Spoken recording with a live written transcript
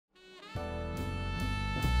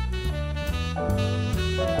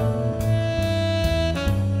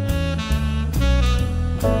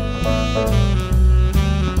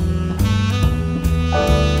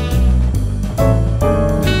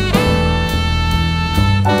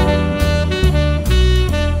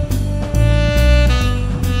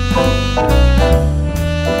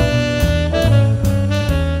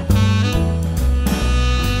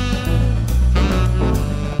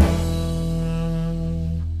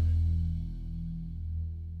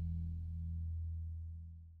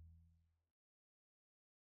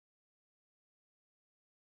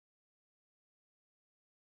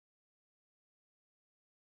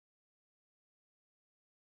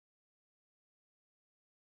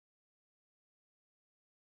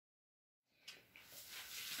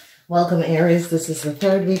Welcome, Aries. This is the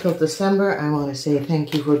third week of December. I want to say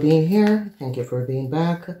thank you for being here. Thank you for being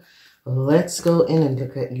back. Let's go in and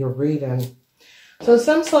look at your reading. So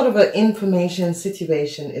some sort of an information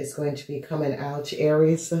situation is going to be coming out,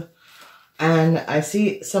 Aries. And I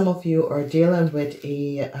see some of you are dealing with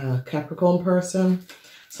a Capricorn person.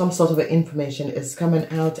 Some sort of information is coming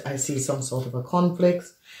out. I see some sort of a conflict.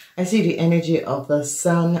 I see the energy of the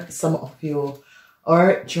sun. Some of you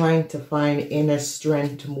are trying to find inner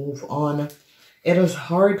strength to move on. It is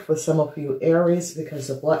hard for some of you, Aries, because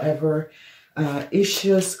of whatever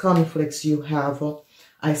issues, conflicts you have.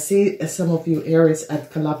 I see some of you, Aries,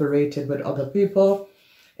 have collaborated with other people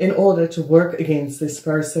in order to work against this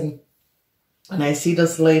person. And I see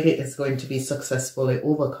this lady is going to be successfully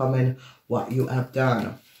overcoming what you have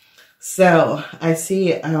done. So I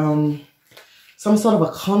see some sort of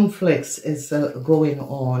a conflict is going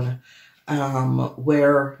on.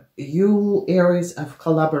 Where you, Aries, have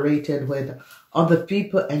collaborated with other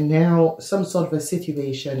people, and now some sort of a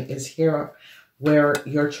situation is here where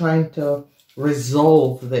you're trying to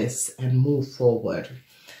resolve this and move forward.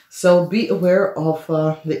 So be aware of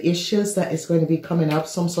the issues that is going to be coming up,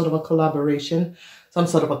 some sort of a collaboration, some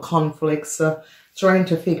sort of a conflict, trying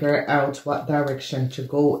to figure out what direction to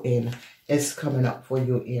go in is coming up for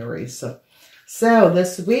you, Aries. So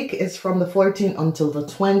this week is from the 14th until the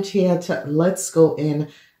 20th. Let's go in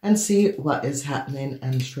and see what is happening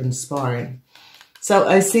and transpiring. So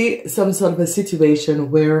I see some sort of a situation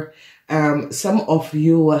where some of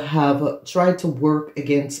you have tried to work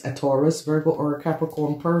against a Taurus, Virgo, or a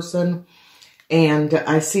Capricorn person. And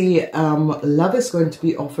I see love is going to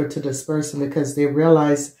be offered to this person because they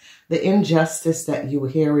realize the injustice that you,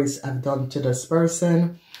 Aries, have done to this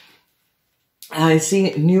person. I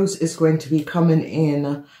see news is going to be coming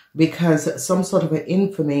in because some sort of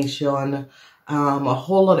information, a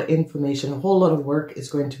whole lot of information, a whole lot of work is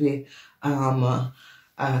going to be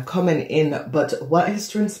coming in. But what is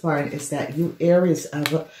transpiring is that you, Aries,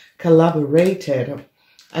 have collaborated.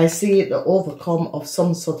 I see the overcome of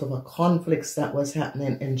some sort of a conflict that was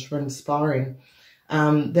happening and transpiring.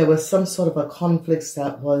 There was some sort of a conflict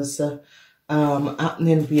that was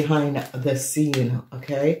happening behind the scene,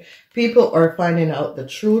 okay? People are finding out the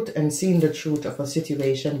truth and seeing the truth of a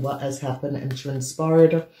situation, what has happened and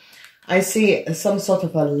transpired. I see some sort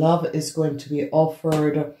of a love is going to be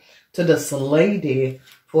offered to this lady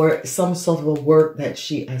for some sort of a work that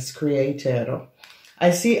she has created.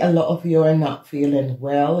 I see a lot of you are not feeling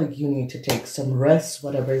well. You need to take some rest,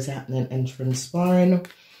 whatever is happening and transpiring.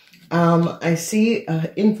 I see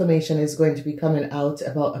information is going to be coming out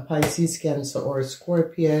about a Pisces, Cancer, or a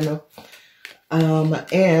Scorpion.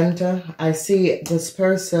 And I see this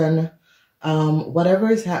person, whatever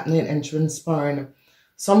is happening and transpiring,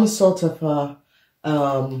 some sort of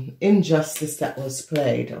injustice that was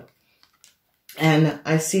played. And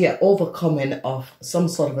I see an overcoming of some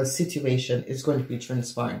sort of a situation is going to be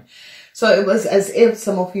transpiring. So it was as if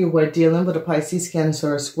some of you were dealing with a Pisces,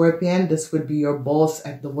 Cancer, or Scorpion. This would be your boss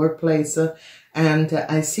at the workplace. And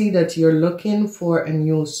I see that you're looking for a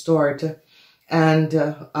new start. And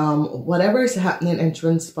whatever is happening and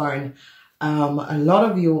transpiring, a lot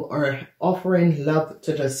of you are offering love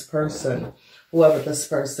to this person. Whoever this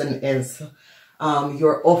person is,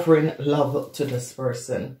 you're offering love to this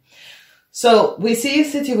person. So we see a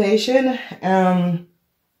situation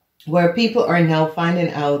where people are now finding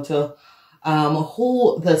out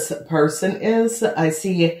who this person is. I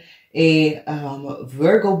see a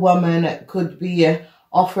Virgo woman could be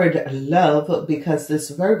offered love because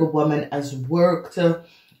this Virgo woman has worked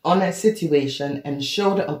on a situation and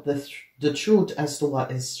showed up the truth as to what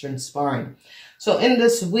is transpiring. So in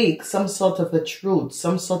this week, some sort of a truth,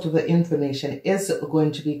 some sort of information is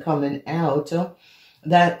going to be coming out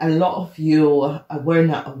that a lot of you were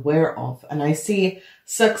not aware of. And I see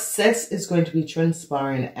success is going to be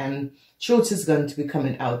transpiring and truth is going to be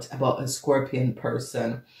coming out about a Scorpion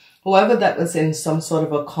person. Whoever that was in some sort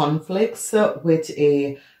of a conflict with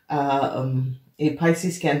a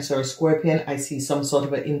Pisces, Cancer, or Scorpion, I see some sort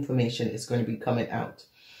of information is going to be coming out.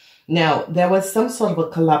 Now, there was some sort of a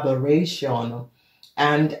collaboration,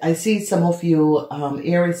 and I see some of you,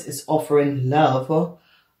 Aries, is offering love.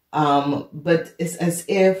 But it's as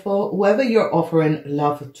if whoever you're offering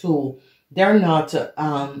love to, they're not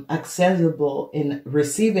accessible in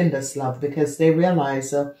receiving this love because they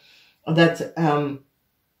realize that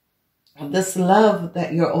this love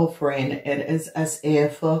that you're offering, it is as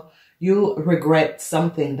if you regret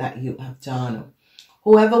something that you have done.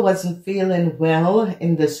 Whoever wasn't feeling well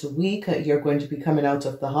in this week, you're going to be coming out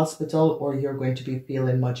of the hospital or you're going to be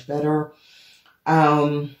feeling much better.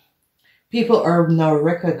 People are now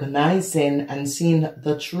recognizing and seeing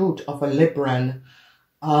the truth of a Libran.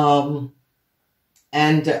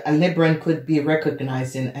 And a Libran could be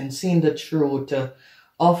recognizing and seeing the truth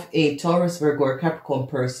of a Taurus, Virgo, or Capricorn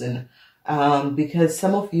person. Because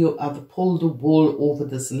some of you have pulled the wool over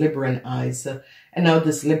this Libran eyes. And now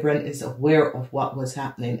this Libran is aware of what was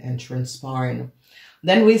happening and transpiring.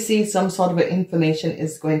 Then we see some sort of information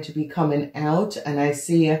is going to be coming out. And I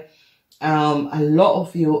see a lot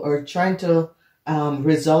of you are trying to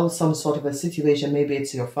resolve some sort of a situation. Maybe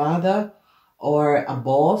it's your father or a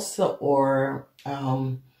boss or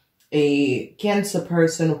a Cancer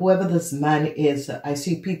person, whoever this man is. I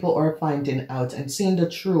see people are finding out and seeing the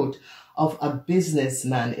truth of a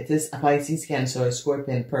businessman. It is a Pisces, Cancer, or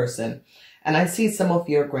Scorpion person. And I see some of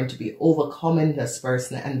you are going to be overcoming this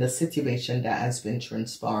person and the situation that has been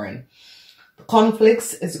transpiring. The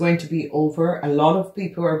conflicts is going to be over. A lot of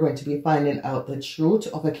people are going to be finding out the truth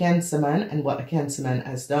of a Cancer man and what a Cancer man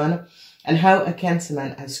has done and how a Cancer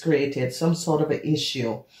man has created some sort of an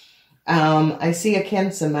issue. I see a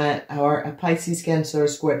Cancer man or a Pisces, Cancer, or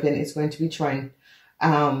Scorpion is going to be trying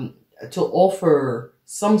to offer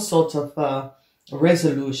some sort of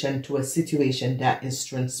resolution to a situation that is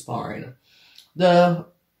transpiring. The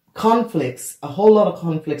conflicts, a whole lot of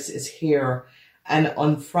conflicts is here. And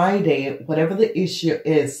on Friday, whatever the issue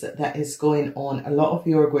is that is going on, a lot of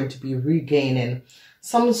you are going to be regaining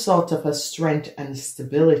some sort of a strength and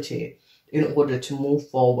stability in order to move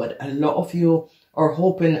forward. A lot of you are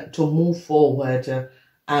hoping to move forward,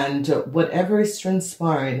 and whatever is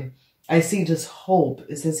transpiring, I see this hope.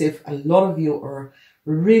 It's as if a lot of you are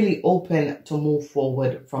really open to move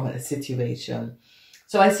forward from a situation.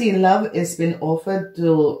 So I see love is being offered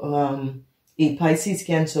to a Pisces,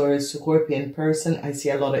 Cancer, or Scorpion person. I see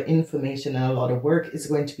a lot of information and a lot of work is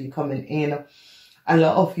going to be coming in. A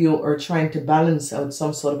lot of you are trying to balance out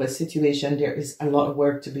some sort of a situation. There is a lot of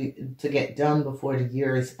work to get done before the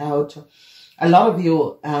year is out. A lot of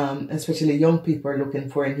you, especially young people, are looking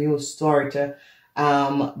for a new start.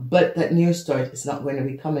 But that new start is not going to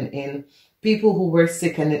be coming in. People who were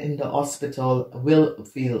sick and in the hospital will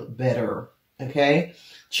feel better. Okay.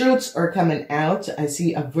 Truths are coming out. I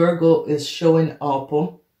see a Virgo is showing up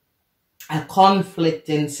a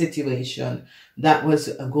conflicting situation that was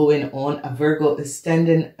going on. A Virgo is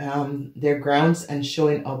standing their grounds and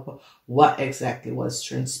showing up what exactly was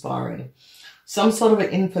transpiring. Some sort of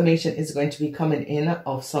information is going to be coming in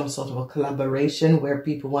of some sort of a collaboration where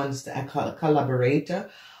people want to collaborate,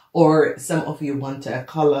 or some of you want to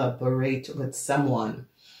collaborate with someone.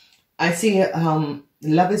 I see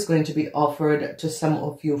love is going to be offered to some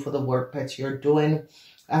of you for the work that you're doing.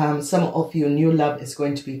 Some of you, new love is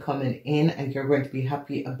going to be coming in and you're going to be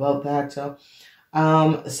happy about that.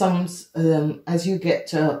 As you get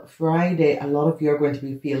to Friday, a lot of you are going to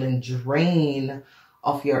be feeling drained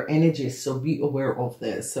of your energy. So be aware of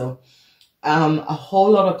this. So a whole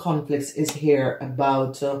lot of conflicts is here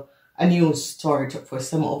about a new start for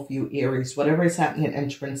some of you Aries. Whatever is happening and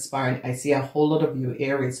transpiring, I see a whole lot of you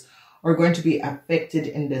Aries are going to be affected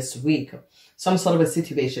in this week. Some sort of a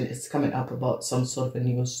situation is coming up about some sort of a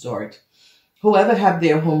new start. Whoever have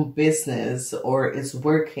their home business or is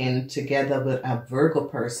working together with a Virgo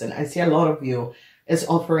person, I see a lot of you is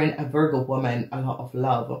offering a Virgo woman a lot of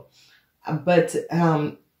love. But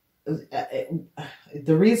the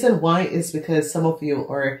reason why is because some of you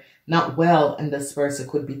are not well and this person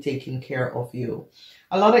could be taking care of you.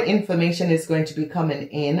 A lot of information is going to be coming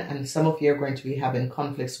in and some of you are going to be having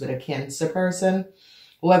conflicts with a Cancer person.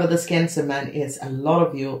 Whoever this Cancer man is, a lot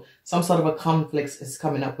of you, some sort of a conflict is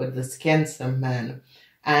coming up with this Cancer man.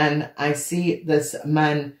 And I see this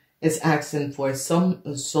man is asking for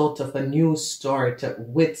some sort of a new start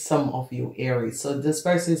with some of you Aries. So this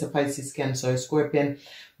person is a Pisces, Cancer, or Scorpion.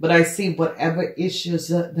 But I see whatever issues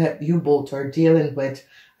that you both are dealing with,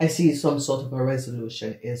 I see some sort of a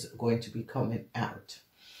resolution is going to be coming out.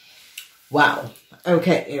 Wow.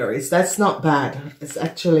 Okay, Aries, that's not bad. It's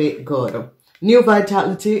actually good. New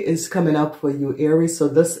vitality is coming up for you, Aries. So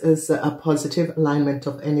this is a positive alignment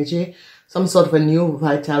of energy. Some sort of a new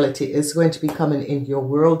vitality is going to be coming in your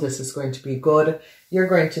world. This is going to be good. You're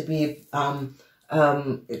going to be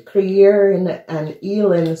clearing and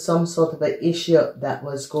healing some sort of an issue that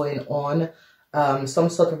was going on. Some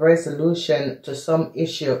sort of resolution to some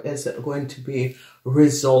issue is going to be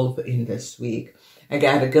resolved in this week. I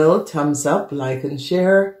gotta go. Thumbs up, like, and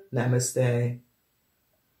share. Namaste.